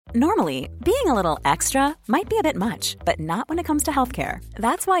Normally, being a little extra might be a bit much, but not when it comes to healthcare.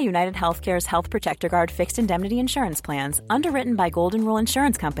 That's why United Healthcare's Health Protector Guard fixed indemnity insurance plans, underwritten by Golden Rule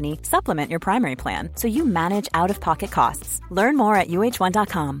Insurance Company, supplement your primary plan so you manage out-of-pocket costs. Learn more at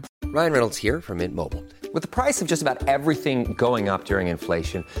uh1.com. Ryan Reynolds here from Mint Mobile. With the price of just about everything going up during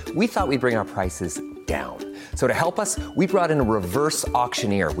inflation, we thought we'd bring our prices down. So to help us, we brought in a reverse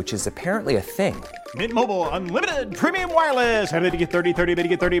auctioneer, which is apparently a thing. Mint Mobile Unlimited Premium Wireless. How to get 30, 30, bit to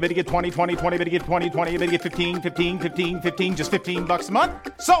get 30, bit to get 20, 20, 20, bit to get 20, 20, bit to get 15, 15, 15, 15, just $15 a month?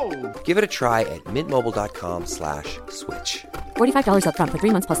 Sold! Give it a try at mintmobile.com/switch. $45 up front for 3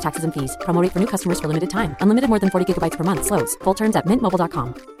 months plus taxes and fees. Promo rate for new customers for limited time. Unlimited more than 40 gigabytes per month. Slows full terms at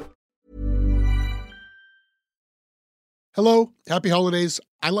mintmobile.com. Hello, happy holidays.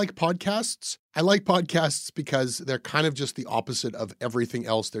 I like podcasts. I like podcasts because they're kind of just the opposite of everything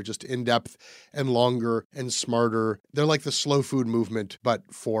else. They're just in-depth and longer and smarter. They're like the slow food movement, but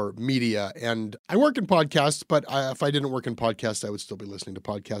for media. And I work in podcasts, but if I didn't work in podcasts, I would still be listening to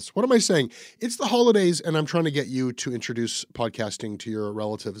podcasts. What am I saying? It's the holidays, and I'm trying to get you to introduce podcasting to your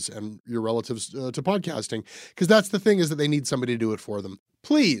relatives and your relatives to podcasting, because that's the thing, is that they need somebody to do it for them.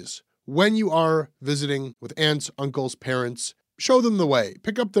 Please, when you are visiting with aunts, uncles, parents, show them the way.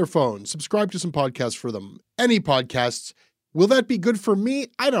 Pick up their phone. Subscribe to some podcasts for them. Any podcasts. Will that be good for me?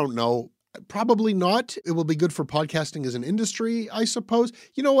 I don't know. Probably not. It will be good for podcasting as an industry, I suppose.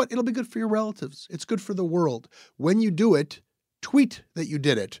 You know what? It'll be good for your relatives. It's good for the world. When you do it, tweet that you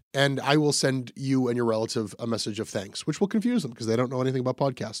did it, and I will send you and your relative a message of thanks, which will confuse them because they don't know anything about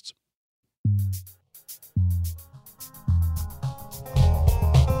podcasts.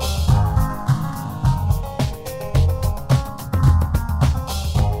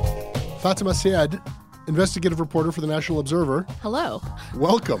 Fatima Syed, investigative reporter for the National Observer. Hello.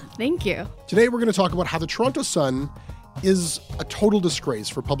 Welcome. Thank you. Today we're going to talk about how the Toronto Sun is a total disgrace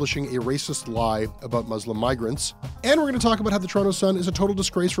for publishing a racist lie about Muslim migrants. And we're going to talk about how the Toronto Sun is a total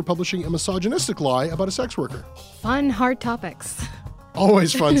disgrace for publishing a misogynistic lie about a sex worker. Fun, hard topics.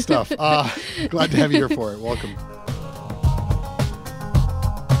 Always fun stuff. Glad to have you here for it. Welcome.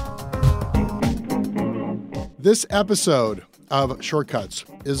 This episode of Shortcuts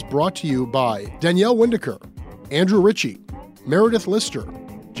is brought to you by Danielle Windecker, Andrew Ritchie, Meredith Lister,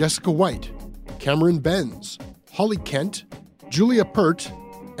 Jessica White, Cameron Benz, Holly Kent, Julia Pert,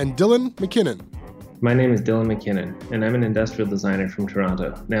 and Dylan McKinnon. My name is Dylan McKinnon, and I'm an industrial designer from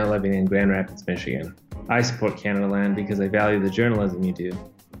Toronto, now living in Grand Rapids, Michigan. I support Canada Land because I value the journalism you do,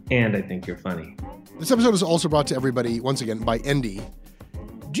 and I think you're funny. This episode is also brought to everybody, once again, by Endy.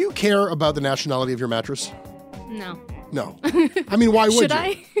 Do you care about the nationality of your mattress? No. No. I mean, why would Should you?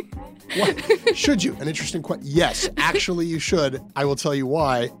 I? What? Should you? An interesting question. Yes, actually you should. I will tell you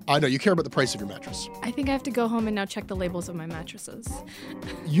why. I know you care about the price of your mattress. I think I have to go home and now check the labels of my mattresses.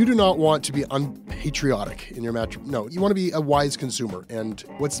 You do not want to be unpatriotic in your mattress. No, you want to be a wise consumer. And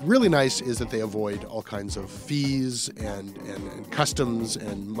what's really nice is that they avoid all kinds of fees and customs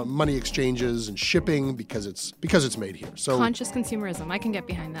and money exchanges and shipping because it's made here. So conscious consumerism. I can get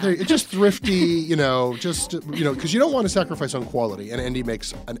behind that. It's just thrifty, because you don't want to sacrifice on quality. And Endy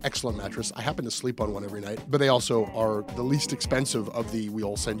makes an excellent mattress. I happen to sleep on one every night, but they also are the least expensive of the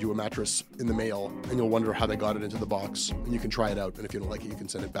we'll send you a mattress in the mail and you'll wonder how they got it into the box and you can try it out, and if you don't like it you can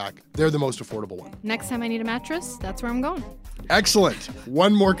send it back. They're the most affordable one. Next time I need a mattress, that's where I'm going. Excellent.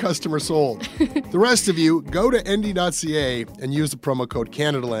 One more customer sold. The rest of you, go to endy.ca and use the promo code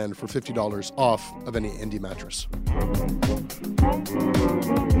CanadaLand for $50 off of any Endy mattress.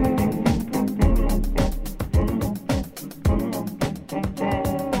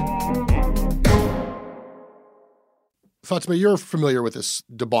 Fatima, you're familiar with this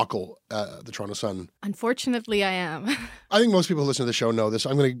debacle, the Toronto Sun. Unfortunately, I am. I think most people who listen to the show know this.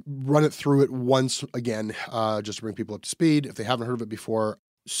 I'm going to run it through it once again, just to bring people up to speed if they haven't heard of it before.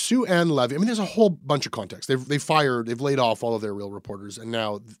 Sue Ann Levy, I mean, there's a whole bunch of context. They've laid off all of their real reporters, and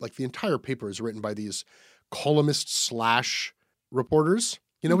now, like, the entire paper is written by these columnists / reporters.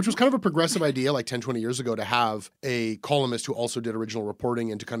 Which was kind of a progressive idea like 10, 20 years ago to have a columnist who also did original reporting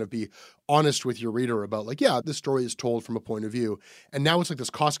and to kind of be honest with your reader about like, yeah, this story is told from a point of view. And now it's like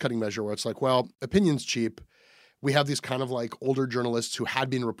this cost-cutting measure where it's like, well, opinion's cheap. We have these kind of like older journalists who had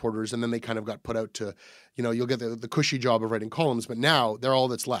been reporters and then they kind of got put out to, you'll get the cushy job of writing columns, but now they're all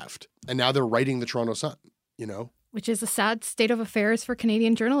that's left. And now they're writing the Toronto Sun, Which is a sad state of affairs for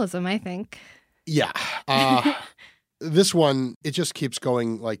Canadian journalism, I think. Yeah. This one, it just keeps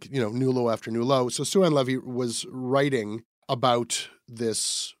going like, new low after new low. So Sue Ann Levy was writing about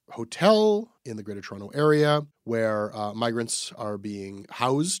this hotel in the Greater Toronto area where migrants are being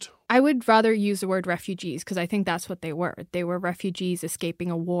housed I would rather use the word refugees because I think that's what they were. They were refugees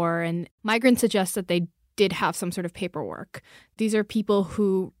escaping a war, and migrants suggest that they did have some sort of paperwork. These are people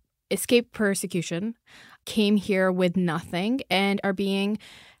who escaped persecution, came here with nothing, and are being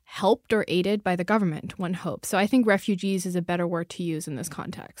helped or aided by the government, one hopes. So I think refugees is a better word to use in this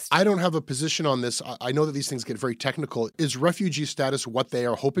context. I don't have a position on this. I know that these things get very technical. Is refugee status what they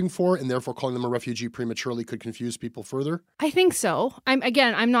are hoping for, and therefore calling them a refugee prematurely could confuse people further? I think so.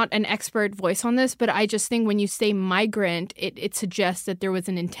 I'm not an expert voice on this, but I just think when you say migrant, it suggests that there was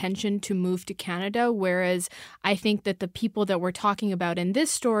an intention to move to Canada, whereas I think that the people that we're talking about in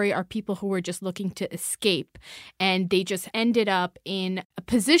this story are people who were just looking to escape, and they just ended up in a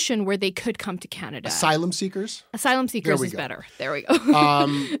position where they could come to Canada. Asylum seekers? Asylum seekers is better. There we go.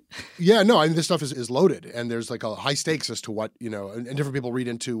 Yeah, no, I mean, this stuff is loaded, and there's like a high stakes as to what, and different people read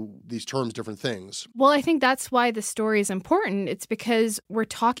into these terms different things. Well, I think that's why the story is important. It's because we're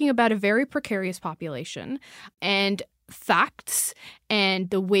talking about a very precarious population, and facts and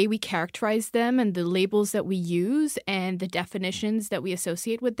the way we characterize them and the labels that we use and the definitions that we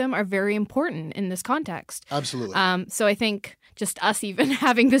associate with them are very important in this context. Absolutely. So I think just us even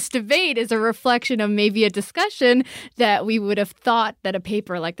having this debate is a reflection of maybe a discussion that we would have thought that a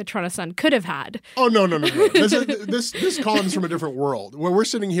paper like the Toronto Sun could have had. Oh, no. This column's from a different world. Where we're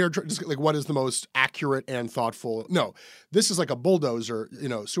sitting here, just like, what is the most accurate and thoughtful? No, this is like a bulldozer,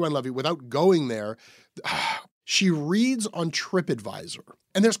 Sue-Ann Levy, without going there. She reads on TripAdvisor.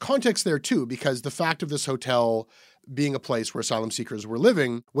 And there's context there, too, because the fact of this hotel being a place where asylum seekers were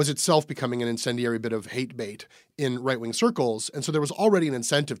living was itself becoming an incendiary bit of hate bait in right-wing circles. And so there was already an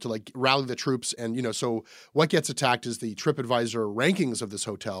incentive to rally the troops. And, so what gets attacked is the TripAdvisor rankings of this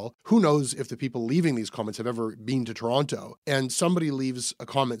hotel. Who knows if the people leaving these comments have ever been to Toronto? And somebody leaves a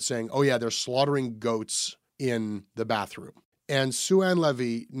comment saying, oh, yeah, they're slaughtering goats in the bathroom. And Sue-Ann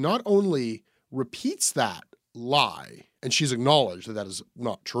Levy not only repeats that lie, and she's acknowledged that is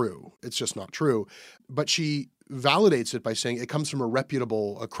not true. It's just not true. But she validates it by saying it comes from a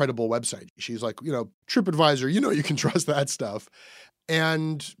credible website. She's like, TripAdvisor, you can trust that stuff,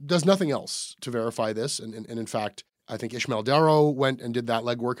 and does nothing else to verify this. And in fact, I think Ishmael Darrow went and did that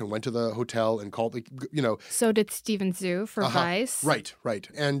legwork and went to the hotel and called, So did Stephen Zhu for Vice. Right.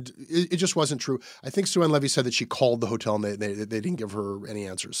 And it just wasn't true. I think Sue-Ann Levy said that she called the hotel and they didn't give her any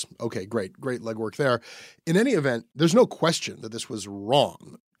answers. Okay, great legwork there. In any event, there's no question that this was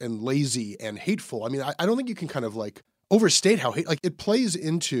wrong and lazy and hateful. I mean, I don't think you can kind of overstate how it plays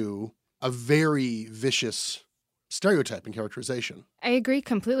into a very vicious stereotype and characterization. I agree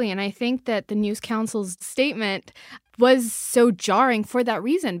completely. And I think that the News Council's statement was so jarring for that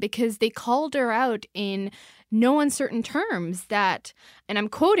reason, because they called her out in no uncertain terms that, and I'm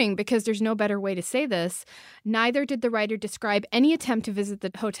quoting because there's no better way to say this, neither did the writer describe any attempt to visit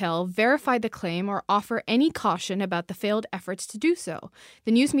the hotel, verify the claim, or offer any caution about the failed efforts to do so.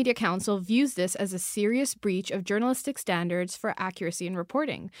 The News Media Council views this as a serious breach of journalistic standards for accuracy in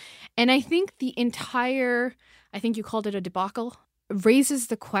reporting. And I think the entire, I think you called it a debacle, raises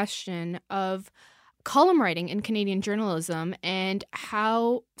the question of column writing in Canadian journalism and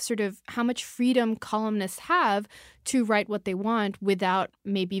how much freedom columnists have to write what they want without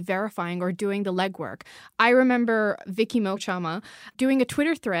maybe verifying or doing the legwork. I remember Vicky Mochama doing a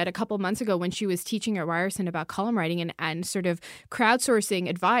Twitter thread a couple months ago when she was teaching at Ryerson about column writing and sort of crowdsourcing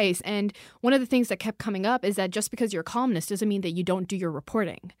advice. And one of the things that kept coming up is that just because you're a columnist doesn't mean that you don't do your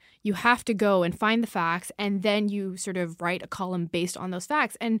reporting. You have to go and find the facts, and then you sort of write a column based on those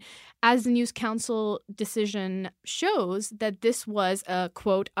facts. And as the News Council decision shows, that this was a,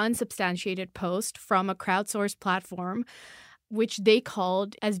 quote, unsubstantiated post from a crowdsourced platform, which they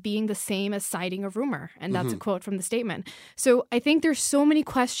called as being the same as citing a rumor. And that's a quote from the statement. So I think there's so many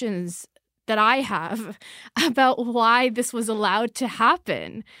questions that I have about why this was allowed to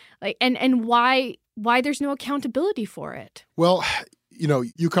happen, and why there's no accountability for it. Well,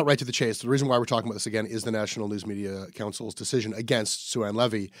 you cut right to the chase. The reason why we're talking about this again is the National News Media Council's decision against Sue-Ann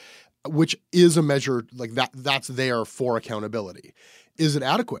Levy, which is a measure like that. That's there for accountability. Is it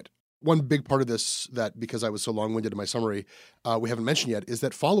adequate? One big part of this that, because I was so long-winded in my summary, we haven't mentioned yet, is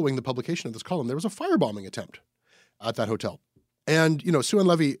that following the publication of this column, there was a firebombing attempt at that hotel. And, Sue-Ann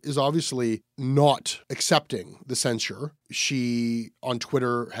Levy is obviously not accepting the censure. She, on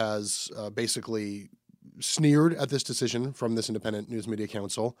Twitter, has basically sneered at this decision from this Independent News Media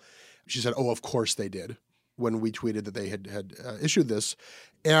Council. She said, oh, of course they did, when we tweeted that they had issued this.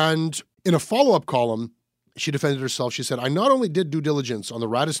 And in a follow-up column, she defended herself. She said, I not only did due diligence on the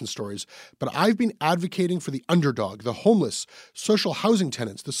Radisson stories, but I've been advocating for the underdog, the homeless, social housing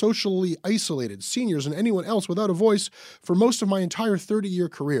tenants, the socially isolated, seniors, and anyone else without a voice for most of my entire 30-year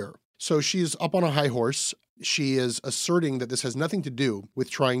career. So she's up on a high horse. She is asserting that this has nothing to do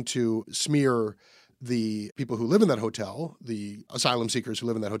with trying to smear the people who live in that hotel, the asylum seekers who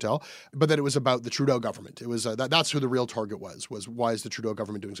live in that hotel, but that it was about the Trudeau government. It was that's who the real target was why is the Trudeau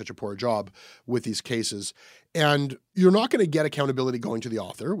government doing such a poor job with these cases? And you're not going to get accountability going to the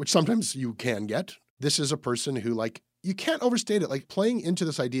author, which sometimes you can get. This is a person who, like, you can't overstate it. Like, playing into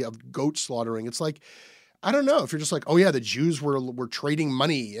this idea of goat slaughtering, it's like, I don't know if you're just like, oh yeah, the Jews were trading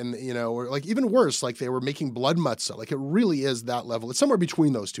money and, you know, or like even worse, like they were making blood matzah. Like it really is that level. It's somewhere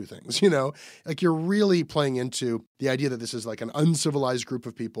between those two things, you know, like you're really playing into the idea that this is like an uncivilized group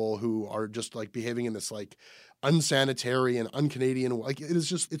of people who are just like behaving in this like unsanitary and un-Canadian, like it is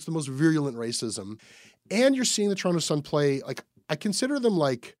just, it's the most virulent racism. And you're seeing the Toronto Sun play, like I consider them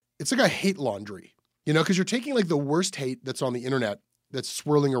like, it's like a hate laundry, you know, because you're taking like the worst hate that's on the internet that's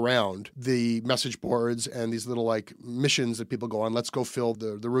swirling around the message boards and these little like missions that people go on. Let's go fill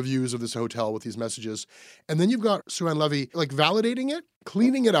the reviews of this hotel with these messages. And then you've got Sue-Ann Levy like validating it,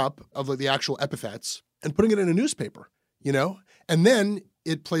 cleaning it up of like the actual epithets and putting it in a newspaper, you know? And then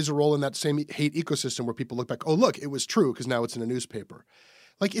it plays a role in that same hate ecosystem where people look back, oh, look, it was true because now it's in a newspaper.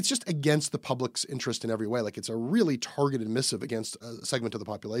 Like it's just against the public's interest in every way. Like it's a really targeted missive against a segment of the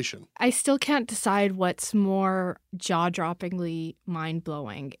population. I still can't decide what's more jaw-droppingly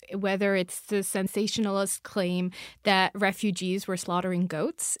mind-blowing, whether it's the sensationalist claim that refugees were slaughtering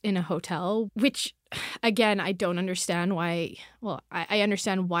goats in a hotel, which, again, I don't understand why. Well, I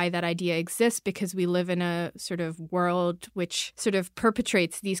understand why that idea exists because we live in a sort of world which sort of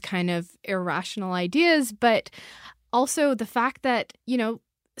perpetrates these kind of irrational ideas. But also the fact that, you know,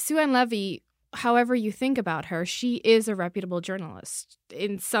 Sue-Ann Levy, however you think about her, she is a reputable journalist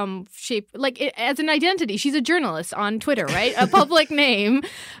in some shape. Like as an identity, she's a journalist on Twitter, right? A public name.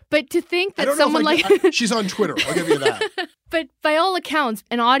 But to think that someone like she's on Twitter, I'll give you that. But by all accounts,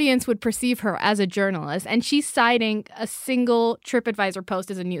 an audience would perceive her as a journalist, and she's citing a single TripAdvisor post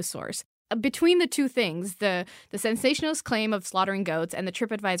as a news source. Between the two things, the sensationalist claim of slaughtering goats and the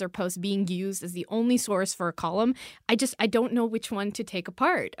TripAdvisor post being used as the only source for a column, I don't know which one to take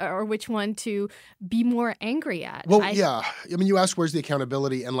apart or which one to be more angry at. Well, yeah. I mean, you asked where's the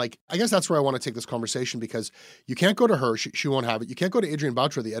accountability, and like, I guess that's where I want to take this conversation because you can't go to her. She won't have it. You can't go to Adrienne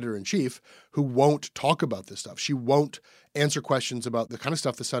Bautra, the editor-in-chief, who won't talk about this stuff. She won't answer questions about the kind of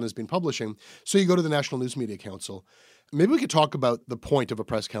stuff the Sun has been publishing. So you go to the National News Media Council. Maybe we could talk about the point of a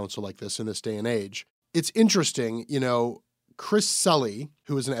press council like this in this day and age. It's interesting, you know, Chris Sully,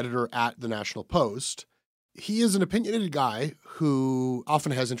 who is an editor at the National Post, he is an opinionated guy who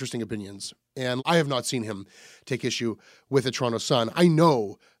often has interesting opinions. And I have not seen him take issue with the Toronto Sun. I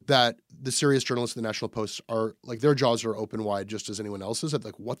know that the serious journalists at the National Post are like, their jaws are open wide just as anyone else's at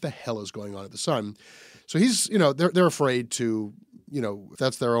like, what the hell is going on at the Sun? So he's, you know, they're afraid to, you know, if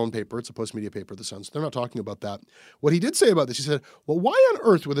that's their own paper, it's a post-media paper, the Sun, so they're not talking about that. What he did say about this, he said, well, why on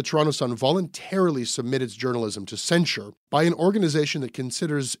earth would the Toronto Sun voluntarily submit its journalism to censure by an organization that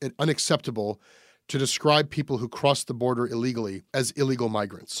considers it unacceptable to describe people who cross the border illegally as illegal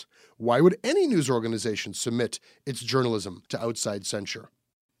migrants? Why would any news organization submit its journalism to outside censure?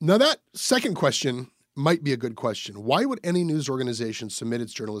 Now, that second question might be a good question. Why would any news organization submit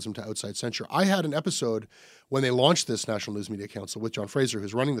its journalism to outside censure? I had an episode when they launched this National News Media Council with John Fraser,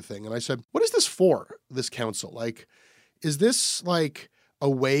 who's running the thing, and I said, what is this for, this council? Like, is this like a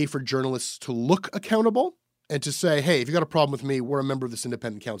way for journalists to look accountable and to say, hey, if you got a problem with me, we're a member of this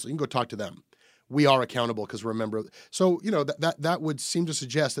independent council. You can go talk to them. We are accountable because we're a member of it. So, you know, that would seem to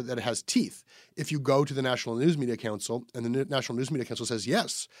suggest that it has teeth. If you go to the National News Media Council and the National News Media Council says,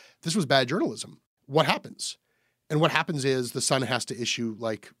 yes, this was bad journalism, what happens? And what happens is the Sun has to issue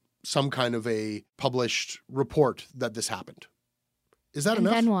like some kind of a published report that this happened. Is that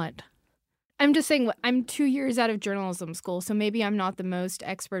enough? And then what? I'm just saying, I'm 2 years out of journalism school, so maybe I'm not the most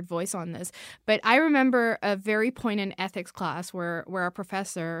expert voice on this. But I remember a very poignant ethics class where our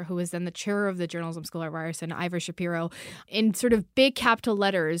professor, who was then the chair of the journalism school at Ryerson, Ivor Shapiro, in sort of big capital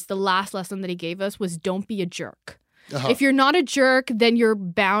letters, the last lesson that he gave us was don't be a jerk. Uh-huh. If you're not a jerk, then you're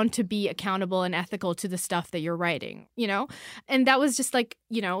bound to be accountable and ethical to the stuff that you're writing, you know? And that was just like,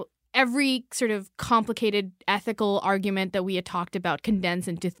 you know, every sort of complicated ethical argument that we had talked about condensed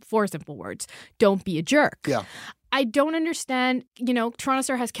into 4 simple words. Don't be a jerk. Yeah. I don't understand, you know, Toronto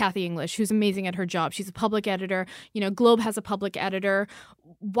Star has Kathy English, who's amazing at her job. She's a public editor. You know, Globe has a public editor.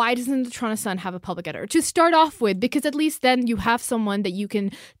 Why doesn't the Toronto Sun have a public editor? To start off with, because at least then you have someone that you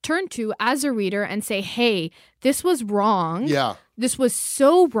can turn to as a reader and say, hey, this was wrong. Yeah. This was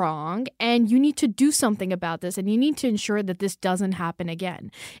so wrong, and you need to do something about this, and you need to ensure that this doesn't happen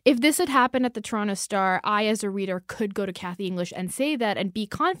again. If this had happened at the Toronto Star, I, as a reader, could go to Kathy English and say that and be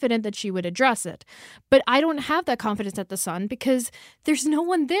confident that she would address it. But I don't have that confidence at the Sun because there's no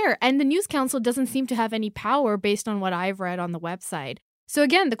one there, and the News Council doesn't seem to have any power based on what I've read on the website. So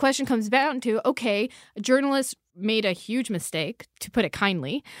again, the question comes down to, okay, a journalist made a huge mistake, to put it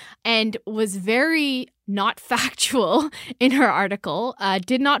kindly, and was very not factual in her article,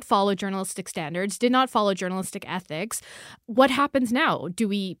 did not follow journalistic standards, did not follow journalistic ethics. What happens now? Do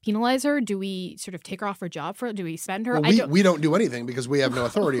we penalize her? Do we sort of take her off her job for it? Do we suspend her? Well, we don't do anything because we have no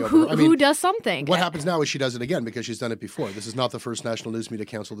authority over her. Who does something? What happens now is she does it again because she's done it before. This is not the first National News Media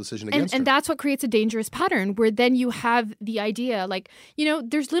Council decision against her. And that's what creates a dangerous pattern where then you have the idea, like, you know,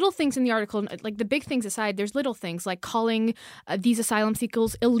 there's little things in the article, like the big things aside, there's little things like calling these asylum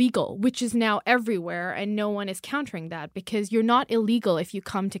seekers illegal, which is now everywhere, and no one is countering that because you're not illegal if you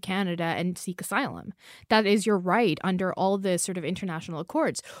come to Canada and seek asylum. That is your right under all the sort of international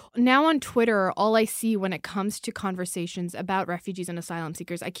accords. Now on Twitter, all I see when it comes to conversations about refugees and asylum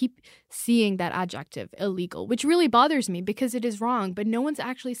seekers, I keep seeing that adjective, illegal, which really bothers me because it is wrong, but no one's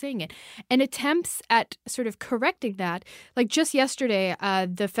actually saying it. And attempts at sort of correcting that, like just yesterday,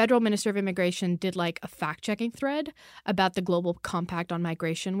 the federal minister of immigration did like a fact-checking thread about the Global Compact on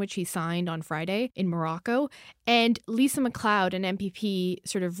Migration, which he signed on Friday in Morocco. And Lisa MacLeod, an MPP,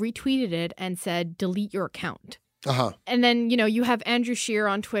 sort of retweeted it and said, delete your account. And then, you know, you have Andrew Scheer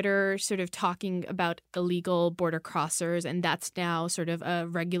on Twitter sort of talking about illegal border crossers, and that's now sort of a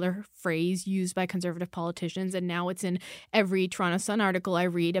regular phrase used by conservative politicians. And now it's in every Toronto Sun article I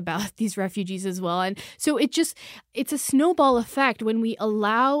read about these refugees as well. And so it's a snowball effect when we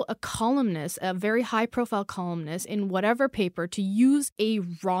allow a columnist, a very high profile columnist in whatever paper, to use a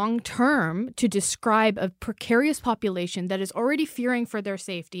wrong term to describe a precarious population that is already fearing for their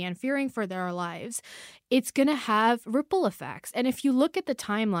safety and fearing for their lives. It's going to have ripple effects. And if you look at the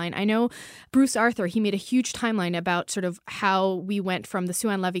timeline, I know Bruce Arthur, he made a huge timeline about sort of how we went from the Sue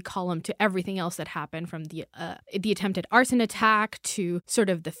Ann Levy column to everything else that happened, from the attempted arson attack to sort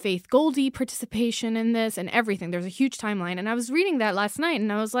of the Faith Goldie participation in this and everything. There's a huge timeline. And I was reading that last night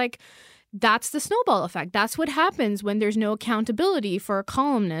and I was like, that's the snowball effect. That's what happens when there's no accountability for a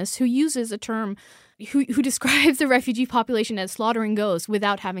columnist who uses a term, who describes the refugee population as slaughtering ghosts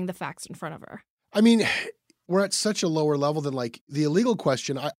without having the facts in front of her. I mean, we're at such a lower level than like the illegal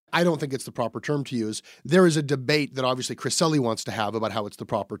question. I don't think it's the proper term to use. There is a debate that obviously Chris Sully wants to have about how it's the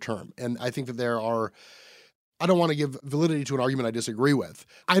proper term. And I think that I don't want to give validity to an argument I disagree with.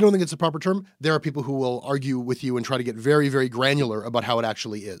 I don't think it's the proper term. There are people who will argue with you and try to get very, very granular about how it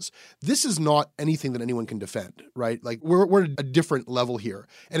actually is. This is not anything that anyone can defend, right? Like we're at a different level here.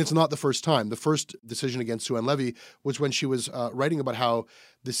 And it's not the first time. The first decision against Sue Ann Levy was when she was writing about how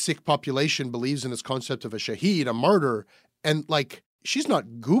the Sikh population believes in this concept of a shaheed, a martyr, and like she's not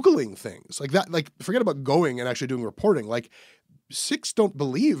Googling things like that. Like forget about going and actually doing reporting. Like Sikhs don't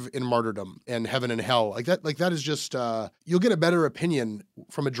believe in martyrdom and heaven and hell. Like that is just, you'll get a better opinion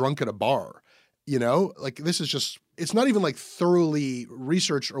from a drunk at a bar, you know? Like this is just, it's not even like thoroughly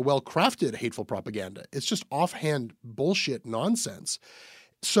researched or well-crafted hateful propaganda. It's just offhand bullshit nonsense.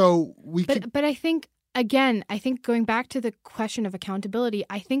 So But I think, again, going back to the question of accountability,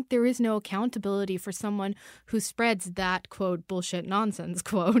 I think there is no accountability for someone who spreads that, quote, bullshit nonsense,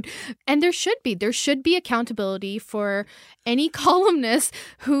 quote. And there should be accountability for any columnist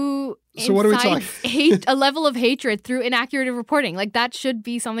who incites a level of hatred through inaccurate reporting. Like that should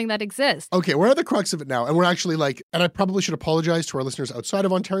be something that exists. Okay, we're at the crux of it now. And we're actually like, and I probably should apologize to our listeners outside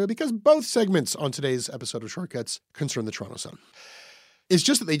of Ontario because both segments on today's episode of Shortcuts concern the Toronto Sun. It's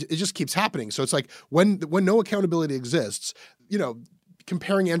just that it just keeps happening. So it's like when no accountability exists, you know,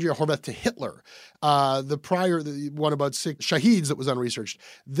 comparing Andrea Horwath to Hitler, the one about Sikh shaheeds that was unresearched.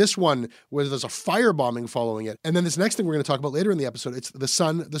 This one was there's a firebombing following it. And then this next thing we're going to talk about later in the episode, it's the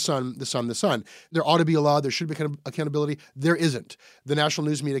sun. There ought to be a law. There should be accountability. There isn't. The National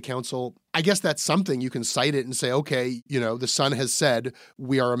News Media Council, I guess that's something you can cite it and say, okay, you know, the Sun has said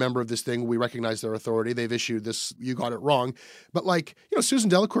we are a member of this thing. We recognize their authority. They've issued this. You got it wrong. But like, you know, Susan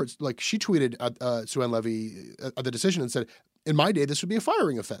Delacour, like she tweeted at Sue Ann Levy the decision and said, in my day, this would be a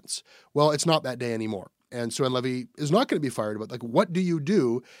firing offense. Well, it's not that day anymore. And Sue Ann Levy is not going to be fired. But like, what do you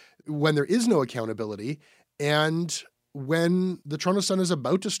do when there is no accountability and when the Toronto Sun is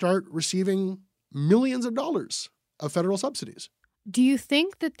about to start receiving millions of dollars of federal subsidies? Do you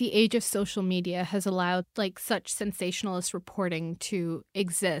think that the age of social media has allowed like such sensationalist reporting to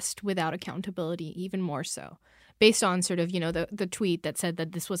exist without accountability even more so? Based on sort of, you know, the tweet that said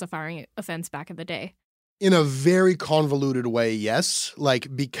that this was a firing offense back in the day. In a very convoluted way, yes.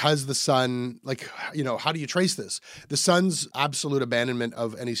 Like, because the Sun, how do you trace this? The Sun's absolute abandonment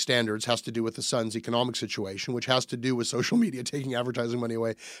of any standards has to do with the Sun's economic situation, which has to do with social media taking advertising money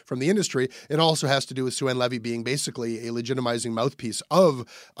away from the industry. It also has to do with Sue-Ann Levy being basically a legitimizing mouthpiece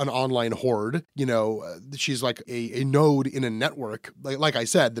of an online horde. She's like a node in a network. Like I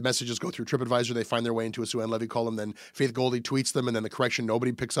said, the messages go through TripAdvisor. They find their way into a Sue-Ann Levy column. Then Faith Goldy tweets them, and then the correction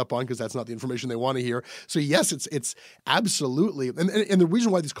nobody picks up on because that's not the information they want to hear. So yes, it's absolutely, and the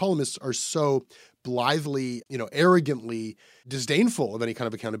reason why these columnists are so blithely, arrogantly disdainful of any kind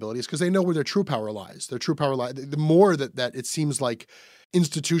of accountability is because they know where their true power lies. Their true power lies. The more that it seems like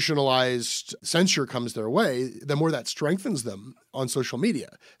institutionalized censure comes their way, the more that strengthens them on social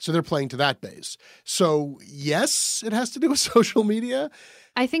media. So they're playing to that base. So yes, it has to do with social media.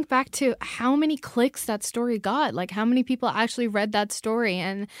 I think back to how many clicks that story got, like how many people actually read that story.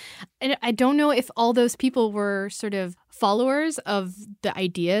 And I don't know if all those people were sort of followers of the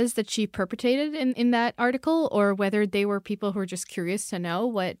ideas that she perpetrated in that article, or whether they were people who were just curious to know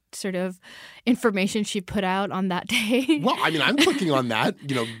what sort of information she put out on that day. Well, I mean, I'm clicking on that,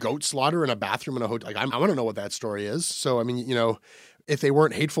 goat slaughter in a bathroom in a hotel. Like, I want to know what that story is. So, I mean, if they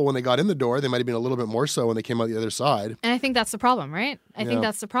weren't hateful when they got in the door, they might have been a little bit more so when they came out the other side. And I think that's the problem, right? I think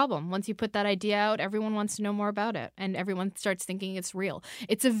that's the problem. Once you put that idea out, everyone wants to know more about it, and everyone starts thinking it's real.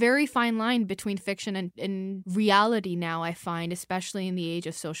 It's a very fine line between fiction and reality now, I find, especially in the age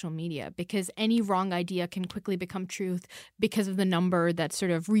of social media, because any wrong idea can quickly become truth because of the number that sort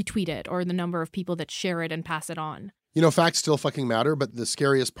of retweet it or the number of people that share it and pass it on. Facts still fucking matter, but the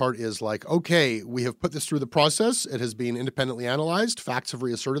scariest part is like, okay, we have put this through the process. It has been independently analyzed. Facts have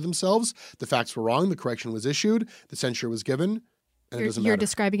reasserted themselves. The facts were wrong. The correction was issued. The censure was given. And it doesn't matter. You're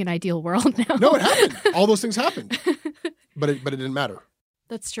describing an ideal world now. No, it happened. All those things happened. But it didn't matter.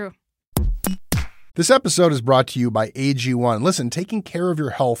 That's true. This episode is brought to you by AG1. Listen, taking care of your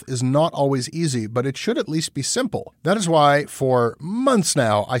health is not always easy, but it should at least be simple. That is why for months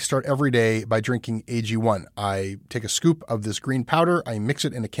now, I start every day by drinking AG1. I take a scoop of this green powder, I mix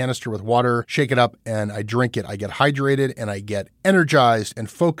it in a canister with water, shake it up, and I drink it. I get hydrated and I get energized and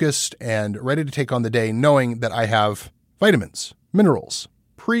focused and ready to take on the day, knowing that I have vitamins, minerals,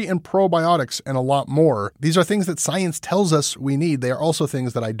 pre and probiotics, and a lot more. These are things that science tells us we need. They are also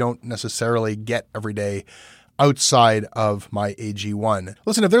things that I don't necessarily get every day outside of my AG1.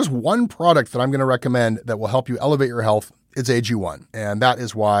 Listen, if there's one product that I'm going to recommend that will help you elevate your health, it's AG1. And that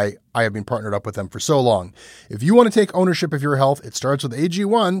is why I have been partnered up with them for so long. If you want to take ownership of your health, it starts with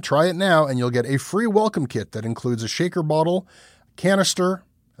AG1. Try it now, and you'll get a free welcome kit that includes a shaker bottle, canister,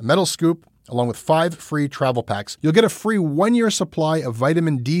 a metal scoop, along with 5 free travel packs. You'll get a free 1-year supply of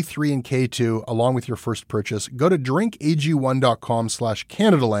vitamin D3 and K2 along with your first purchase. Go to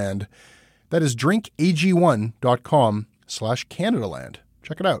drinkag1.com/Canadaland. That is drinkag1.com/Canadaland.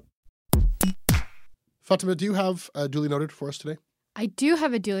 Check it out. Fatima, do you have a duly noted for us today? I do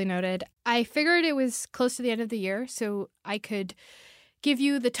have a duly noted. I figured it was close to the end of the year, so I could give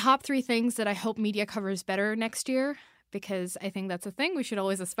you the top 3 things that I hope media covers better next year, because I think that's a thing. We should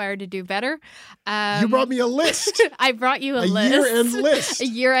always aspire to do better. You brought me a list. I brought you a list. Year-end list. A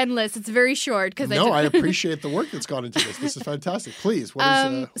year-end list. It's very short. I appreciate the work that's gone into this. This is fantastic. Please,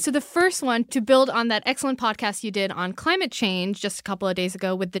 So the first one, to build on that excellent podcast you did on climate change just a couple of days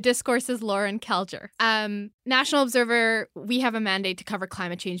ago with the Discourse's Lauren Kelger. National Observer, we have a mandate to cover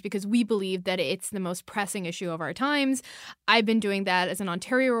climate change because we believe that it's the most pressing issue of our times. I've been doing that as an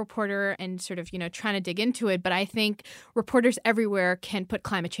Ontario reporter and sort of, trying to dig into it. But I think reporters everywhere can put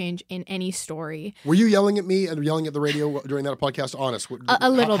climate change in any story. Were you yelling at me and yelling at the radio during that podcast? Honest.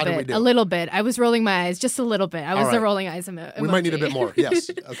 A little bit. I was rolling my eyes just a little bit. I was the rolling eyes emoji. We might need a bit more. Yes.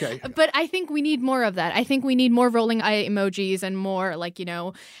 Okay. But I think we need more of that. I think we need more rolling eye emojis and more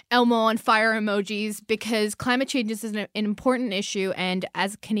Elmo on fire emojis, because climate change is an important issue. And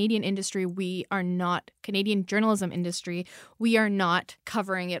as a Canadian industry, Canadian journalism industry, we are not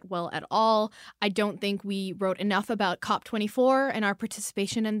covering it well at all. I don't think we wrote enough about COP24 and our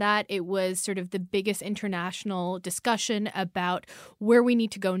participation in that. It was sort of the biggest international discussion about where we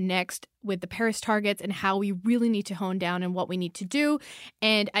need to go next with the Paris targets and how we really need to hone down and what we need to do.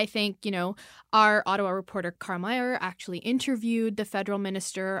 And I think, our Ottawa reporter Carl Meyer actually interviewed the federal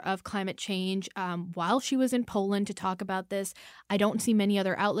minister of climate change while she was in Poland to talk about this. I don't see many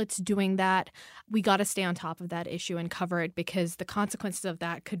other outlets doing that. We got to stay on top of that issue and cover it, because the consequences of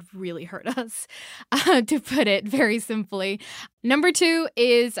that could really hurt us, to put it very simply. Number 2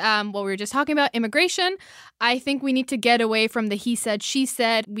 is what we were just talking about, immigration. I think we need to get away from the he said, she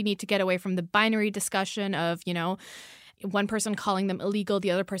said. We need to get away from the binary discussion of, one person calling them illegal,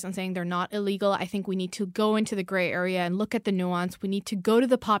 the other person saying they're not illegal. I think we need to go into the gray area and look at the nuance. We need to go to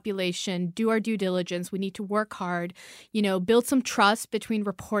the population, do our due diligence. We need to work hard, build some trust between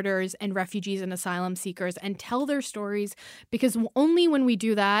reporters and refugees and asylum seekers and tell their stories, because only when we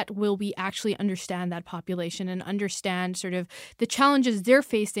do that will we actually understand that population and understand sort of the challenges they're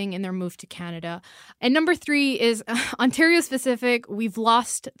facing in their move to Canada. And number 3 is Ontario specific. We've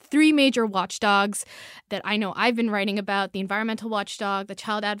lost 3 major watchdogs that I know I've been writing about: the environmental watchdog, the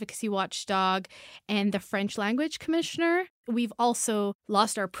child advocacy watchdog, and the French language commissioner. We've also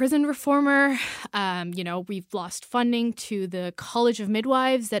lost our prison reformer. We've lost funding to the College of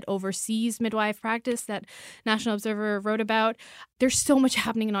Midwives that oversees midwife practice that National Observer wrote about. There's so much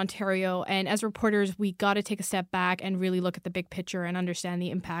happening in Ontario. And as reporters, we got to take a step back and really look at the big picture and understand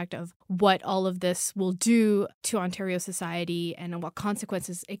the impact of what all of this will do to Ontario society and what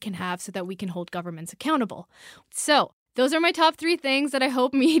consequences it can have so that we can hold governments accountable. So those are my top 3 things that I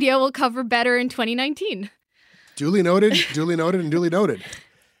hope media will cover better in 2019. Duly noted, and duly noted.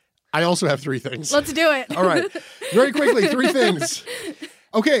 I also have 3 things. Let's do it. All right. Very quickly, 3 things.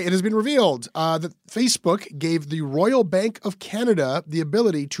 Okay, it has been revealed that Facebook gave the Royal Bank of Canada the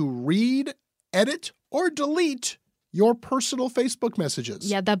ability to read, edit, or delete your personal Facebook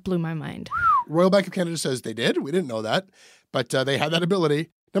messages. Yeah, that blew my mind. Royal Bank of Canada says they did. We didn't know that, but they had that ability.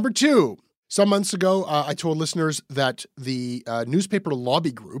 Number 2, some months ago, I told listeners that the newspaper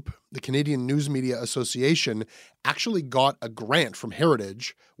lobby group, the Canadian News Media Association, actually got a grant from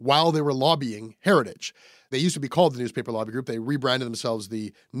Heritage while they were lobbying Heritage. They used to be called the Newspaper Lobby Group. They rebranded themselves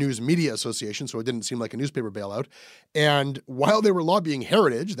the News Media Association, so it didn't seem like a newspaper bailout. And while they were lobbying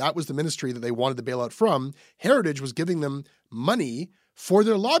Heritage, that was the ministry that they wanted the bailout from, Heritage was giving them money for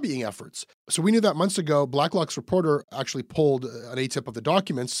their lobbying efforts. So we knew that months ago. Blacklock's reporter actually pulled an ATIP of the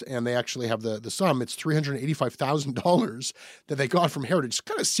documents, and they actually have the sum. It's $385,000 that they got from Heritage,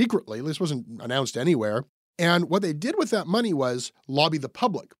 kind of secretly. This wasn't announced anywhere. And what they did with that money was lobby the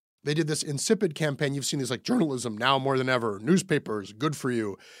public. They did this insipid campaign. You've seen these like journalism now more than ever, newspapers, good for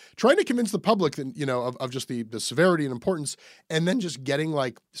you, trying to convince the public that, of just the severity and importance, and then just getting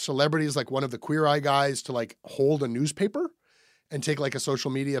like celebrities like one of the Queer Eye guys to like hold a newspaper and take like a social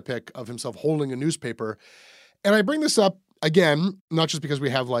media pic of himself holding a newspaper. And I bring this up again, not just because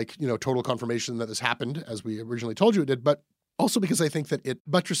we have like, total confirmation that this happened as we originally told you it did, but also because I think that it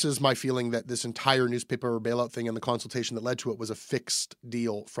buttresses my feeling that this entire newspaper bailout thing and the consultation that led to it was a fixed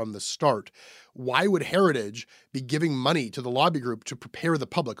deal from the start. Why would Heritage be giving money to the lobby group to prepare the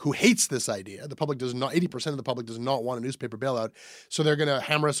public who hates this idea? The public does not, 80% of the public does not want a newspaper bailout. So they're going to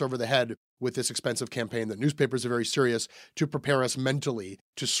hammer us over the head with this expensive campaign that newspapers are very serious to prepare us mentally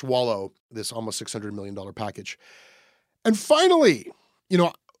to swallow this almost $600 million package. And finally,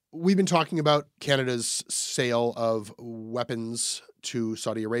 we've been talking about Canada's sale of weapons to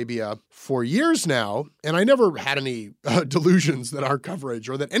Saudi Arabia for years now, and I never had any delusions that our coverage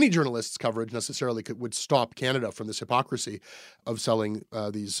or that any journalist's coverage necessarily would stop Canada from this hypocrisy of selling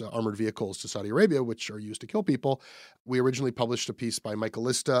these armored vehicles to Saudi Arabia, which are used to kill people. We originally published a piece by Michael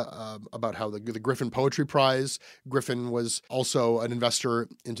Lista about how the Griffin Poetry Prize, Griffin was also an investor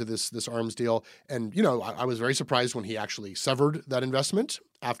into this arms deal. And, I was very surprised when he actually severed that investment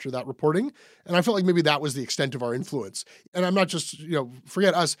after that reporting. And I felt like maybe that was the extent of our influence. And I'm not just,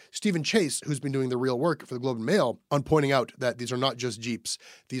 forget us, Stephen Chase, who's been doing the real work for the Globe and Mail on pointing out that these are not just Jeeps.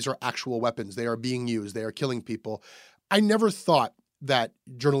 These are actual weapons. They are being used. They are killing people. I never thought that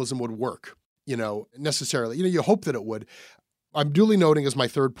journalism would work, necessarily. You hope that it would. I'm duly noting as my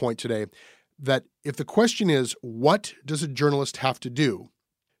third point today that if the question is, what does a journalist have to do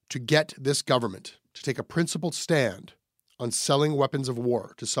to get this government to take a principled stand on selling weapons of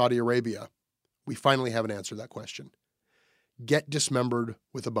war to Saudi Arabia, we finally have an answer to that question. Get dismembered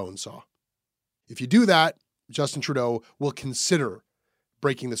with a bone saw. If you do that, Justin Trudeau will consider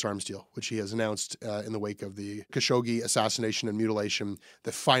breaking this arms deal, which he has announced in the wake of the Khashoggi assassination and mutilation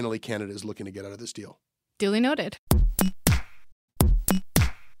that finally Canada is looking to get out of this deal. Duly noted.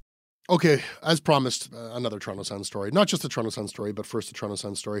 Okay, as promised, another Toronto Sun story. Not just the Toronto Sun story, but first the Toronto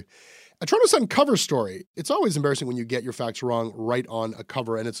Sun story. A Toronto Sun cover story. It's always embarrassing when you get your facts wrong right on a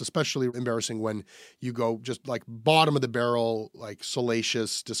cover, and it's especially embarrassing when you go just like bottom of the barrel, like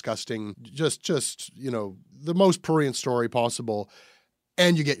salacious, disgusting, just the most prurient story possible,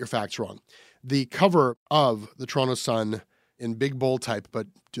 and you get your facts wrong. The cover of the Toronto Sun in big bold type, but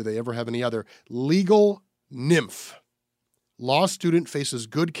do they ever have any other? Legal nymph. Law student faces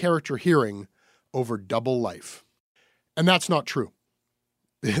good character hearing over double life. And that's not true.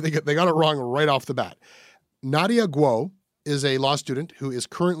 They got it wrong right off the bat. Nadia Guo is a law student who is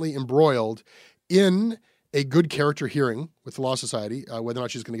currently embroiled in a good character hearing with the Law Society, whether or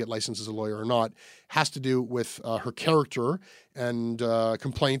not she's going to get licensed as a lawyer or not, has to do with her character and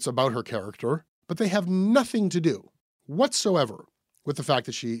complaints about her character. But they have nothing to do whatsoever with the fact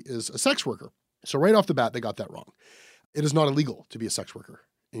that she is a sex worker. So right off the bat, they got that wrong. It is not illegal to be a sex worker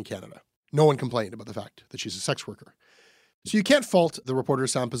in Canada. No one complained about the fact that she's a sex worker. So you can't fault the reporter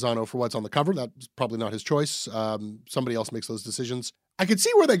Sam Pisano for what's on the cover. That's probably not his choice. Somebody else makes those decisions. I could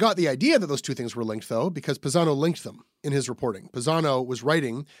see where they got the idea that those two things were linked, though, because Pisano linked them in his reporting. Pisano was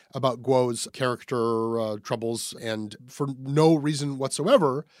writing about Guo's character troubles and for no reason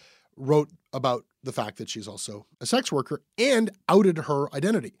whatsoever wrote about the fact that she's also a sex worker and outed her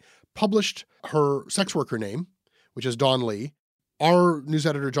identity, published her sex worker name, which is Dawn Lee. Our news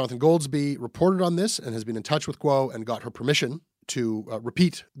editor, Jonathan Goldsby, reported on this and has been in touch with Guo and got her permission to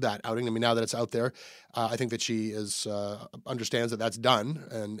repeat that outing. I mean, now that it's out there, I think that she is understands that that's done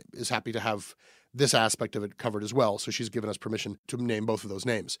and is happy to have this aspect of it covered as well. So she's given us permission to name both of those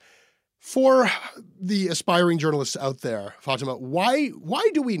names. For the aspiring journalists out there, Fatima, why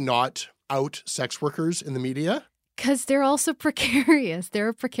do we not out sex workers in the media? Because they're also precarious. They're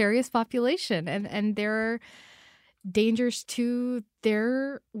a precarious population, and they're dangers to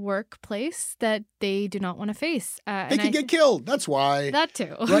their workplace that they do not want to face. They could get killed. That's why. That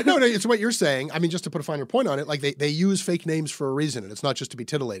too. Right? No, it's what you're saying. I mean, just to put a finer point on it, like they use fake names for a reason, and it's not just to be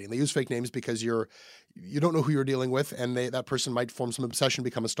titillating. They use fake names because you don't know who you're dealing with, and that person might form some obsession,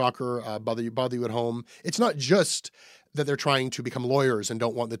 become a stalker, bother you at home. It's not just that they're trying to become lawyers and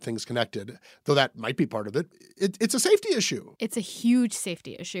don't want the things connected, though that might be part of it. It's a safety issue. It's a huge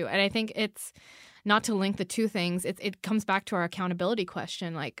safety issue, and I think it's not to link the two things. It comes back to our accountability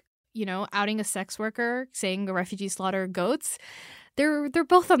question. Like, outing a sex worker, saying the refugees slaughter goats, they're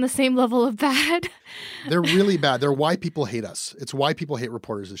both on the same level of bad. They're really bad. They're why people hate us. It's why people hate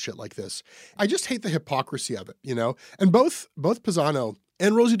reporters and shit like this. I just hate the hypocrisy of it, And both Pisano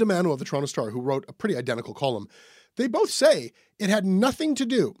and Rosie DiManno of the Toronto Star, who wrote a pretty identical column, they both say it had nothing to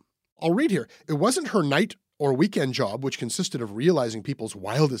do. I'll read here. It wasn't her night or weekend job, which consisted of realizing people's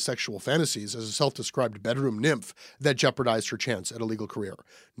wildest sexual fantasies as a self-described bedroom nymph, that jeopardized her chance at a legal career.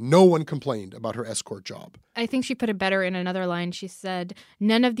 No one complained about her escort job. I think she put it better in another line. She said,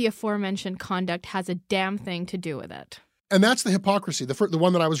 none of the aforementioned conduct has a damn thing to do with it. And that's the hypocrisy. The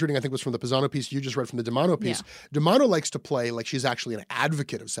one that I was reading, I think, was from the Pisano piece. You just read from the DiManno piece. Yeah. DiManno likes to play like she's actually an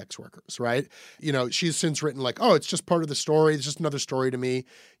advocate of sex workers, right? She's since written like, oh, it's just part of the story. It's just another story to me.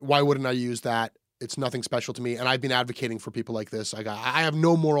 Why wouldn't I use that? It's nothing special to me. And I've been advocating for people like this. I have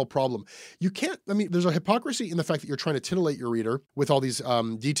no moral problem. There's a hypocrisy in the fact that you're trying to titillate your reader with all these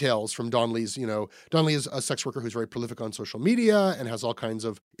details from Dawn Lee's, Dawn Lee is a sex worker who's very prolific on social media and has all kinds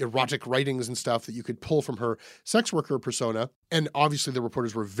of erotic writings and stuff that you could pull from her sex worker persona. And obviously the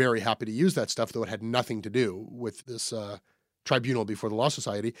reporters were very happy to use that stuff, though it had nothing to do with this tribunal before the Law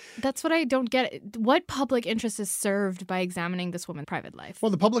Society. That's what I don't get. What public interest is served by examining this woman's private life? Well,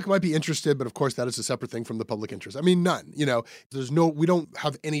 the public might be interested, but of course that is a separate thing from the public interest. I mean, none. We don't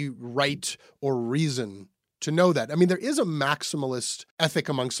have any right or reason to know that. I mean, there is a maximalist ethic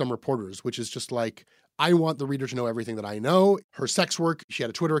among some reporters, which is just like, I want the reader to know everything that I know. Her sex work, she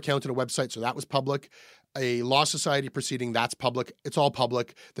had a Twitter account and a website, so that was public. A Law Society proceeding, that's public. It's all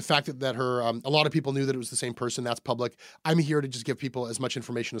public. The fact that her, a lot of people knew that it was the same person, that's public. I'm here to just give people as much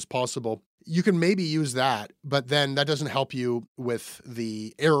information as possible. You can maybe use that, but then that doesn't help you with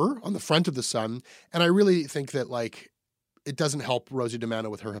the error on the front of the Sun. And I really think that it doesn't help Rosie DiManno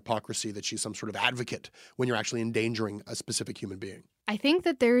with her hypocrisy that she's some sort of advocate when you're actually endangering a specific human being. I think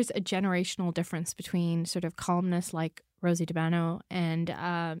that there's a generational difference between sort of columnists like Rosie DiManno and,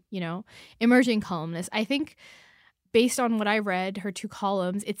 emerging columnists. I think based on what I read, her two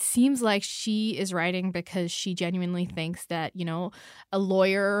columns, it seems like she is writing because she genuinely thinks that, a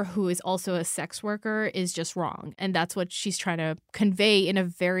lawyer who is also a sex worker is just wrong. And that's what she's trying to convey in a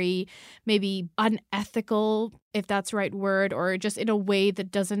very maybe unethical, if that's the right word, or just in a way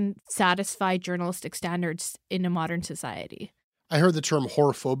that doesn't satisfy journalistic standards in a modern society. I heard the term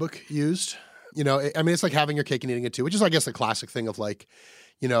whorephobic used. It's like having your cake and eating it too, which is, I guess, a classic thing of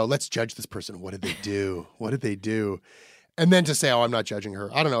let's judge this person. What did they do? What did they do? And then to say, oh, I'm not judging her.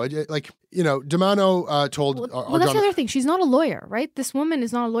 I don't know. DiManno told... Well, that's the other thing. She's not a lawyer, right? This woman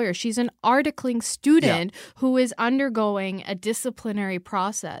is not a lawyer. She's an articling student who is undergoing a disciplinary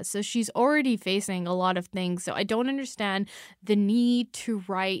process. So she's already facing a lot of things. So I don't understand the need to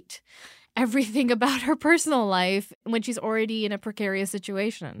write everything about her personal life when she's already in a precarious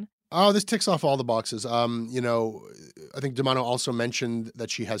situation. Oh, this ticks off all the boxes. I think D'Amato also mentioned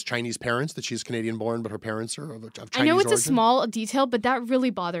that she has Chinese parents, that she's Canadian-born, but her parents are of Chinese I know it's origin. a small detail, but that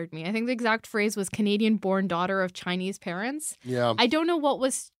really bothered me. I think the exact phrase was Canadian-born daughter of Chinese parents. Yeah. I don't know what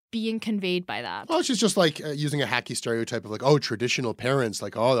was being conveyed by that. Well, she's just like using a hacky stereotype of like, traditional parents.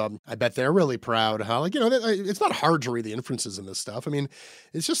 Like, I bet they're really proud, huh? Like, it's not hard to read the inferences in this stuff. I mean,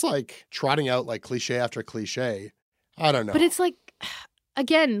 it's just like trotting out like cliche after cliche. I don't know. But it's like,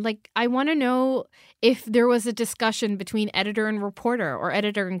 again, like I want to know if there was a discussion between editor and reporter or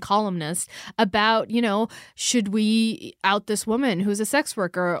editor and columnist about, should we out this woman who's a sex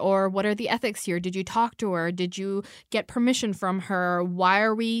worker, or what are the ethics here? Did you talk to her? Did you get permission from her? Why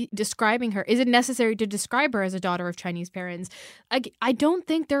are we describing her? Is it necessary to describe her as a daughter of Chinese parents? I don't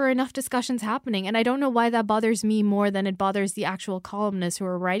think there are enough discussions happening, and I don't know why that bothers me more than it bothers the actual columnists who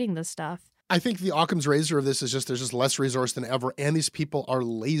are writing this stuff. I think the Occam's razor of this is just there's just less resource than ever, and these people are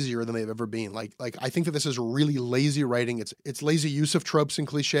lazier than they've ever been. Like I think that this is really lazy writing. It's lazy use of tropes and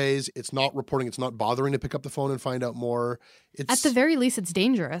cliches. It's not reporting. It's not bothering to pick up the phone and find out more. At the very least, it's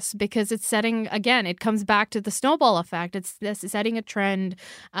dangerous because it's setting, again, it comes back to the snowball effect. It's setting a trend,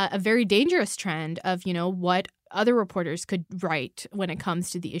 a very dangerous trend of, what other reporters could write when it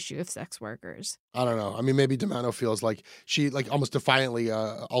comes to the issue of sex workers. I don't know. I mean, maybe D'Amato feels like she almost defiantly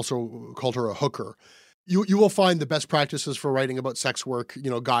also called her a hooker. You will find the best practices for writing about sex work,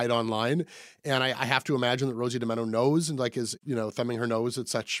 guide online. And I have to imagine that Rosie D'Amato knows and is, thumbing her nose at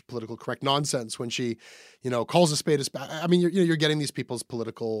such political correct nonsense when she, calls a spade a spade. I mean, you're getting these people's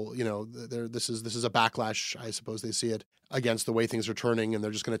political, this is a backlash, I suppose they see it, against the way things are turning, and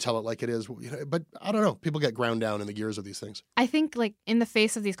they're just going to tell it like it is. But I don't know. People get ground down in the gears of these things. I think, in the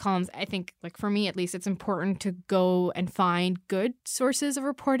face of these columns, I think, for me at least, it's important to go and find good sources of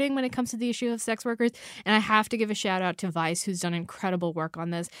reporting when it comes to the issue of sex workers. And I have to give a shout out to Vice, who's done incredible work on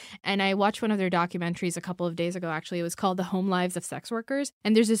this. And I watched one of their documentaries a couple of days ago, actually. It was called The Home Lives of Sex Workers.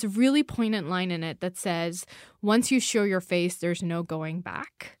 And there's this really poignant line in it that says, once you show your face, there's no going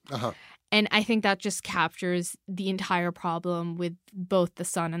back. Uh-huh. And I think that just captures the entire problem with both the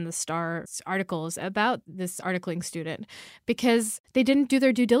Sun and the Star articles about this articling student, because they didn't do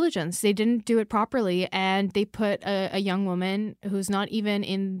their due diligence. They didn't do it properly. And they put a young woman who's not even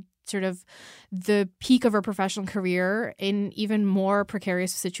in sort of the peak of her professional career in even more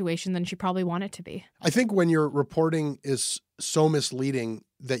precarious situation than she probably wanted to be. I think when your reporting is so misleading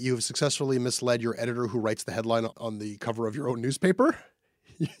that you've successfully misled your editor who writes the headline on the cover of your own newspaper,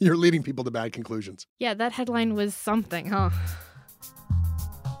 you're leading people to bad conclusions. Yeah, that headline was something, huh?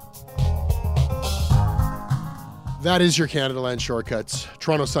 That is your Canadaland Shortcuts,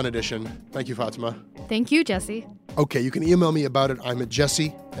 Toronto Sun edition. Thank you, Fatima. Thank you, Jesse. Okay, you can email me about it. I'm at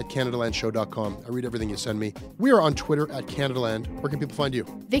jesse@canadalandshow.com. I read everything you send me. We are on Twitter @Canadaland. Where can people find you?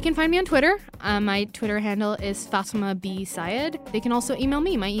 They can find me on Twitter. My Twitter handle is Fatima B. Syed. They can also email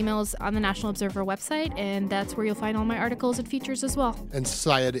me. My email is on the National Observer website, and that's where you'll find all my articles and features as well. And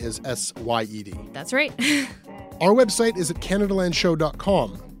Syed is S-Y-E-D. That's right. Our website is at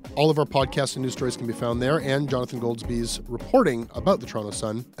canadalandshow.com. All of our podcasts and news stories can be found there, and Jonathan Goldsby's reporting about the Toronto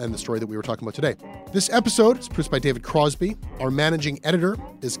Sun and the story that we were talking about today. This episode is produced by David Crosby. Our managing editor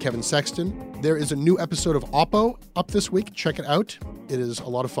is Kevin Sexton. There is a new episode of Oppo up this week. Check it out. It is a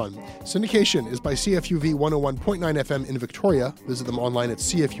lot of fun. Syndication is by CFUV 101.9 FM in Victoria. Visit them online at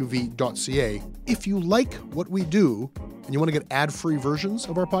cfuv.ca. If you like what we do and you want to get ad-free versions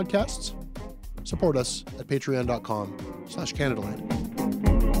of our podcasts, support us at patreon.com/Canadaland.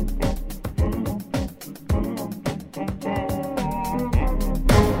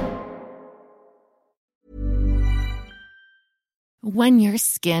 When your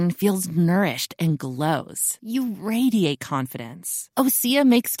skin feels nourished and glows, you radiate confidence. Osea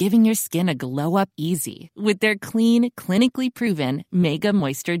makes giving your skin a glow-up easy with their clean, clinically proven Mega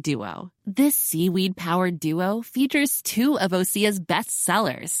Moisture Duo. This seaweed-powered duo features two of Osea's best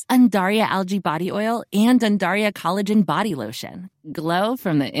sellers, Undaria Algae Body Oil and Undaria Collagen Body Lotion. Glow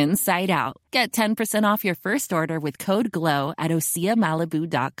from the inside out. Get 10% off your first order with code GLOW at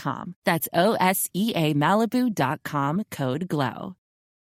OseaMalibu.com. That's OSEA Malibu.com, code GLOW.